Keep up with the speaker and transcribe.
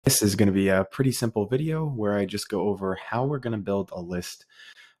This is going to be a pretty simple video where I just go over how we're going to build a list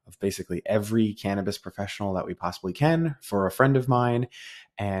of basically every cannabis professional that we possibly can for a friend of mine.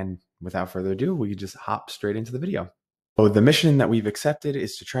 And without further ado, we just hop straight into the video. So the mission that we've accepted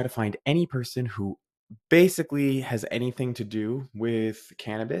is to try to find any person who basically has anything to do with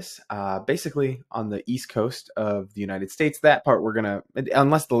cannabis, basically on the East Coast of the United States. That part we're going to,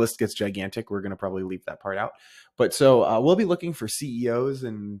 unless the list gets gigantic, we're going to probably leave that part out. But so we'll be looking for CEOs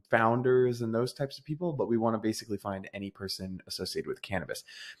and founders and those types of people, but we want to basically find any person associated with cannabis.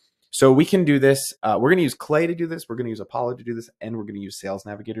 So we can do this. We're going to use Clay to do this. We're going to use Apollo to do this. And we're going to use Sales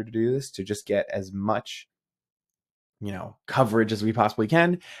Navigator to do this to just get as much coverage as we possibly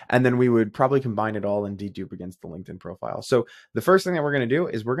can. And then we would probably combine it all and dedupe against the LinkedIn profile. So the first thing that we're going to do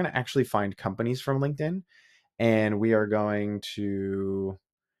is we're going to actually find companies from LinkedIn. And we are going to,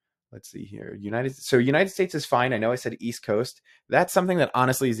 let's see here, United States is fine. I know I said East Coast. That's something that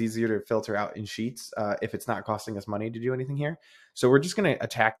honestly is easier to filter out in Sheets if it's not costing us money to do anything here. So we're just going to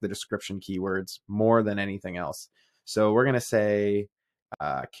attack the description keywords more than anything else. So we're going to say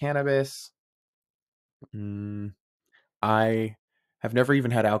cannabis. I have never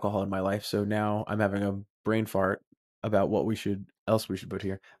even had alcohol in my life, so now I'm having a brain fart about what else we should put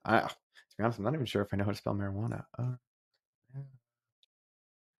here. To be honest, I'm not even sure if I know how to spell marijuana.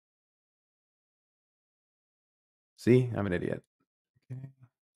 See, I'm an idiot. Okay.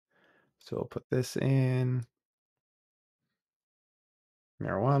 So I'll put this in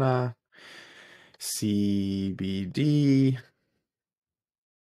marijuana, CBD.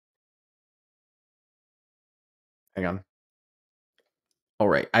 Hang on. All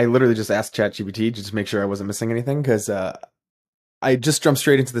right. I literally just asked ChatGPT just to make sure I wasn't missing anything because I just jumped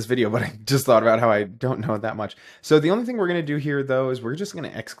straight into this video, but I just thought about how I don't know that much. So the only thing we're going to do here, though, is we're just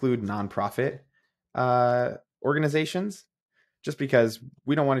going to exclude nonprofit organizations just because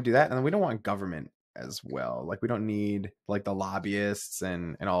we don't want to do that. And then we don't want government as well. Like we don't need like the lobbyists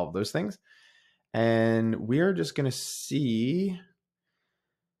and all of those things. And we're just going to see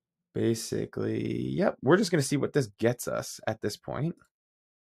basically, yep, we're just going to see what this gets us at this point.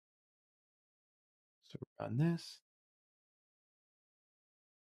 So run this.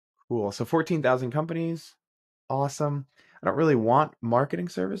 Cool. So 14,000 companies. Awesome. I don't really want marketing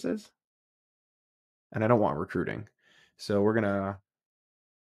services and I don't want recruiting. So we're going to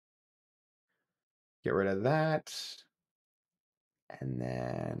get rid of that. And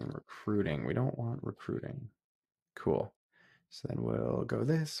then recruiting. We don't want recruiting. Cool. So then we'll go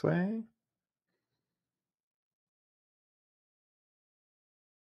this way.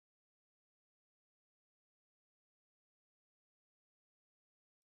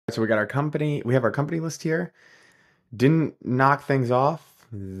 So we got our company. We have our company list here. Didn't knock things off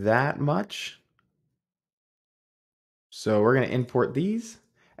that much. So we're going to import these.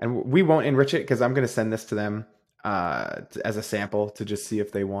 And we won't enrich it because I'm going to send this to them as a sample to just see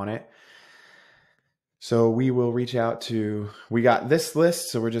if they want it. So we will reach out to, we got this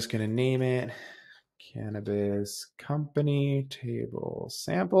list, so we're just going to name it Cannabis Company Table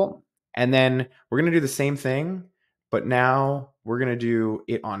Sample. And then we're going to do the same thing, but now we're going to do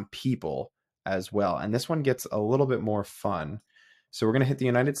it on people as well. And this one gets a little bit more fun. So we're going to hit the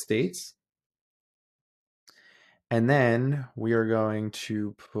United States. And then we are going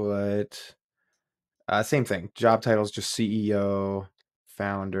to put same thing, job titles, just CEO,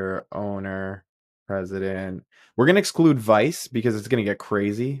 founder, owner, president. We're going to exclude vice because it's going to get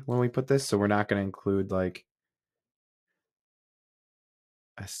crazy when we put this. So we're not going to include like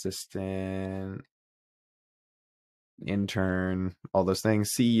assistant, intern, all those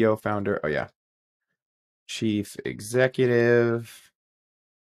things. CEO, founder. Oh, yeah. Chief executive.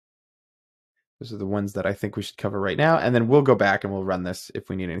 Those are the ones that I think we should cover right now. And then we'll go back and we'll run this if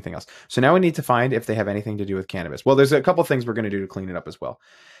we need anything else. So now we need to find if they have anything to do with cannabis. Well, there's a couple things we're going to do to clean it up as well.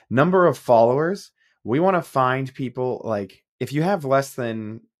 Number of followers. We want to find people like if you have less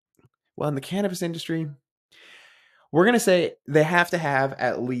than, well, in the cannabis industry, we're going to say they have to have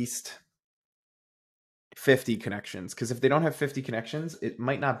at least 50 connections. Because if they don't have 50 connections, it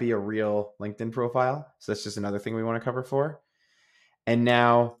might not be a real LinkedIn profile. So that's just another thing we want to cover for. And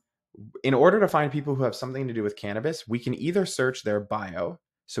now, in order to find people who have something to do with cannabis, we can either search their bio,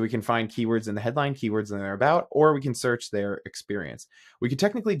 so we can find keywords in the headline, keywords in their about, or we can search their experience. We could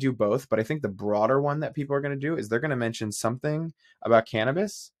technically do both, but I think the broader one that people are going to do is they're going to mention something about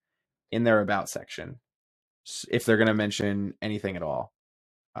cannabis in their about section, if they're going to mention anything at all.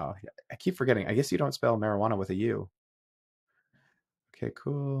 Oh, I keep forgetting. I guess you don't spell marijuana with a U. Okay,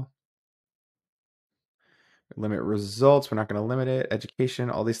 cool. Limit results. We're not going to limit it. Education,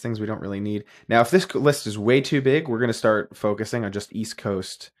 all these things we don't really need. Now, if this list is way too big, we're going to start focusing on just East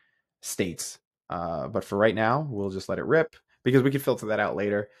Coast states. But for right now, we'll just let it rip because we can filter that out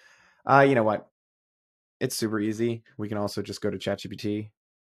later. You know what? It's super easy. We can also just go to ChatGPT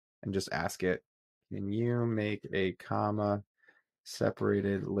and just ask it, can you make a comma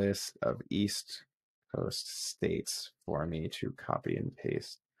separated list of East Coast states for me to copy and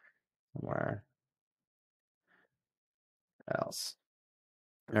paste somewhere else?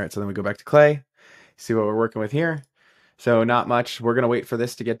 All right, so then we go back to Clay, see what we're working with here. So not much. We're going to wait for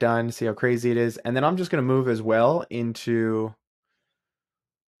this to get done, see how crazy it is. And then I'm just going to move as well into...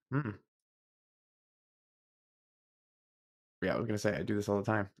 Yeah, I was going to say, I do this all the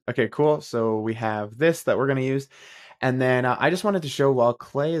time. Okay, cool. So we have this that we're going to use. And then I just wanted to show while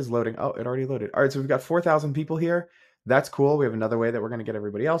Clay is loading. Oh, it already loaded. All right, so we've got 4,000 people here. That's cool. We have another way that we're going to get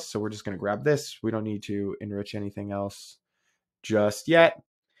everybody else. So we're just going to grab this. We don't need to enrich anything else just yet.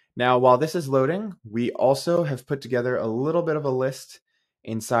 Now, while this is loading, we also have put together a little bit of a list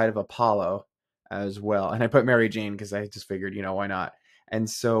inside of Apollo as well. And I put Mary Jane because I just figured, you know, why not? And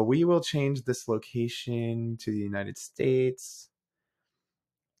so we will change this location to the United States.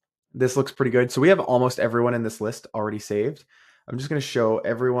 This looks pretty good. So we have almost everyone in this list already saved. I'm just going to show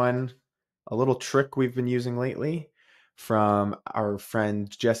everyone a little trick we've been using lately from our friend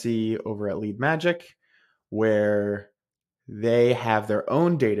Jesse over at Lead Magic, where they have their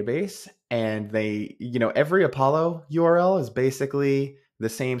own database and they, you know, every Apollo URL is basically the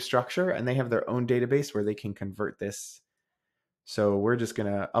same structure and they have their own database where they can convert this. So we're just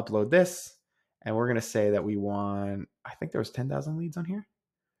going to upload this and we're going to say that we want, I think there was 10,000 leads on here.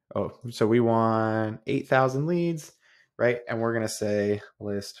 Oh, so we want 8,000 leads, right? And we're going to say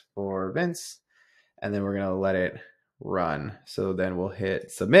list for Vince and then we're going to let it run. So then we'll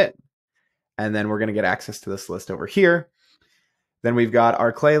hit submit and then we're going to get access to this list over here. Then we've got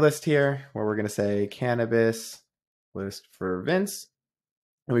our Clay list here where we're going to say cannabis list for Vince.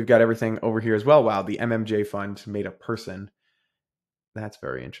 And we've got everything over here as well. Wow, the MMJ fund made a person. That's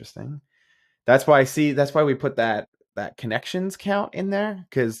very interesting. That's why we put that connections count in there,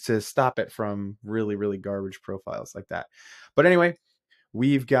 because to stop it from really garbage profiles like that. But anyway,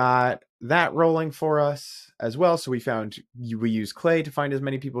 we've got that rolling for us as well. So we used Clay to find as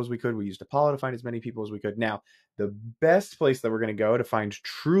many people as we could. We used Apollo to find as many people as we could. Now, the best place that we're going to go to find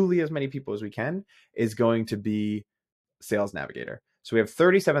truly as many people as we can is going to be Sales Navigator. So we have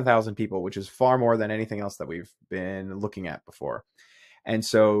 37,000 people, which is far more than anything else that we've been looking at before. And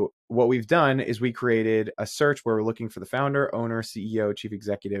so what we've done is we created a search where we're looking for the founder, owner, CEO, chief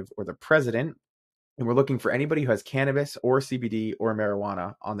executive, or the president. And we're looking for anybody who has cannabis or CBD or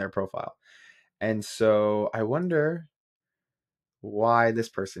marijuana on their profile. And so I wonder why this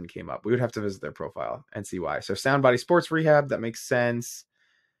person came up. We would have to visit their profile and see why. So Sound Body Sports Rehab, that makes sense.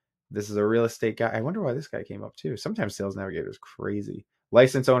 This is a real estate guy. I wonder why this guy came up too. Sometimes Sales Navigator is crazy.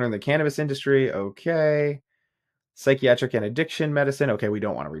 License owner in the cannabis industry. Okay. Psychiatric and addiction medicine. Okay, we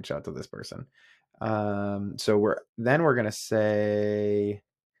don't want to reach out to this person. So we're going to say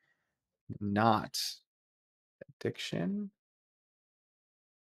not addiction.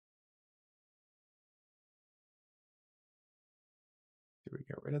 Did we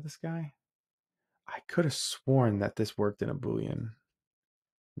get rid of this guy? I could have sworn that this worked in a Boolean.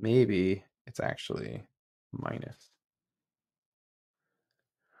 Maybe it's actually minus.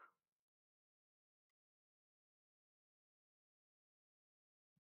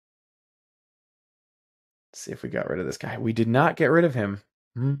 Let's see if we got rid of this guy. We did not get rid of him.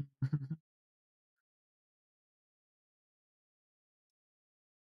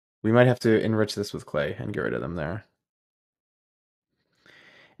 We might have to enrich this with Clay and get rid of them there.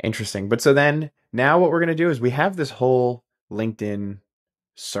 Interesting. But so then now what we're going to do is we have this whole LinkedIn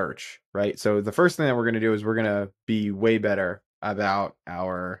search, right? So the first thing that we're going to do is we're going to be way better about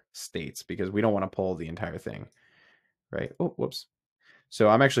our states because we don't want to pull the entire thing, right? Oh, whoops. So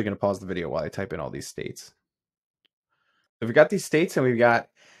I'm actually going to pause the video while I type in all these states. So we've got these states and we've got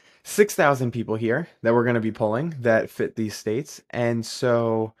 6,000 people here that we're going to be pulling that fit these states. And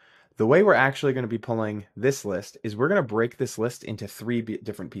so the way we're actually going to be pulling this list is we're going to break this list into three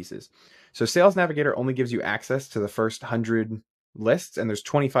different pieces. So Sales Navigator only gives you access to the first 100 lists, and there's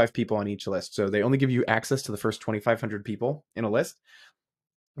 25 people on each list. So they only give you access to the first 2,500 people in a list.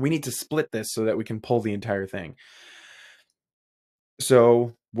 We need to split this so that we can pull the entire thing.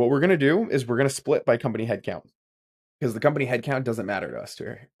 So what we're going to do is we're going to split by company headcount, because the company headcount doesn't matter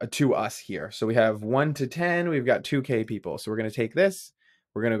to us here. So we have 1 to 10, we've got 2K people. So we're going to take this,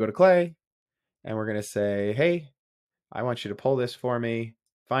 we're going to go to Clay, and we're going to say, hey, I want you to pull this for me.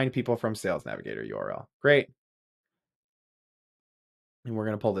 Find people from Sales Navigator URL. Great. And we're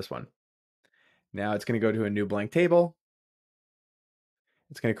going to pull this one. Now it's going to go to a new blank table.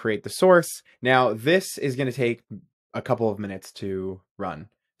 It's going to create the source. Now this is going to take a couple of minutes to run.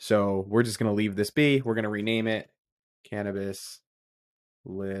 So we're just going to leave this be. We're going to rename it Cannabis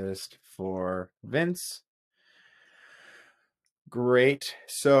List for Vince. Great.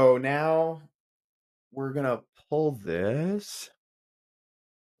 So now we're going to pull this.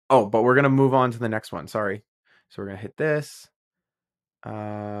 Oh, but we're going to move on to the next one. Sorry. So we're going to hit this.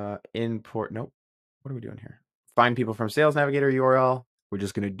 Import. Nope. What are we doing here? Find people from Sales Navigator URL. We're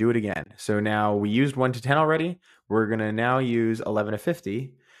just going to do it again. So now we used 1 to 10 already. We're going to now use 11 to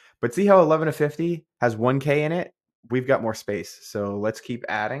 50. But see how 11 to 50 has 1K in it? We've got more space. So let's keep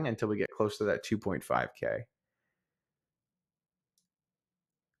adding until we get close to that 2.5K.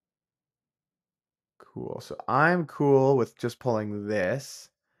 Cool. So I'm cool with just pulling this.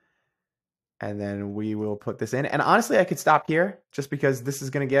 And then we will put this in. And honestly, I could stop here just because this is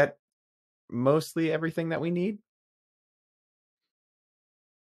going to get mostly everything that we need.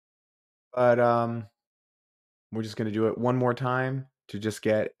 But we're just going to do it one more time to just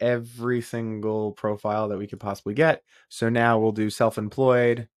get every single profile that we could possibly get. So now we'll do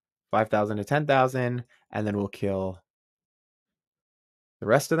self-employed, 5,000 to 10,000, and then we'll kill the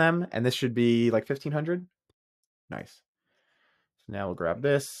rest of them. And this should be like 1,500. Nice. So now we'll grab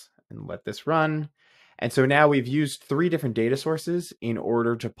this and let this run. And so now we've used 3 different data sources in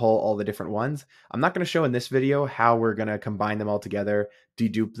order to pull all the different ones. I'm not going to show in this video how we're going to combine them all together,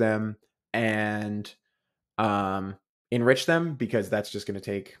 dedupe them, and enrich them, because that's just going to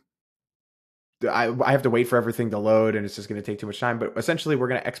take, I have to wait for everything to load and it's just going to take too much time. But essentially we're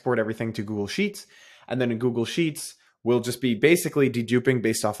going to export everything to Google Sheets. And then in Google Sheets, we'll just be basically deduping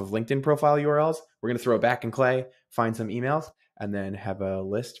based off of LinkedIn profile URLs. We're going to throw it back in Clay, find some emails, and then have a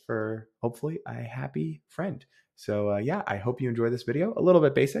list for hopefully a happy friend. So yeah, I hope you enjoy this video. A little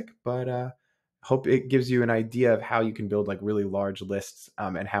bit basic, but hope it gives you an idea of how you can build like really large lists,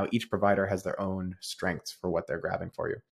 and how each provider has their own strengths for what they're grabbing for you.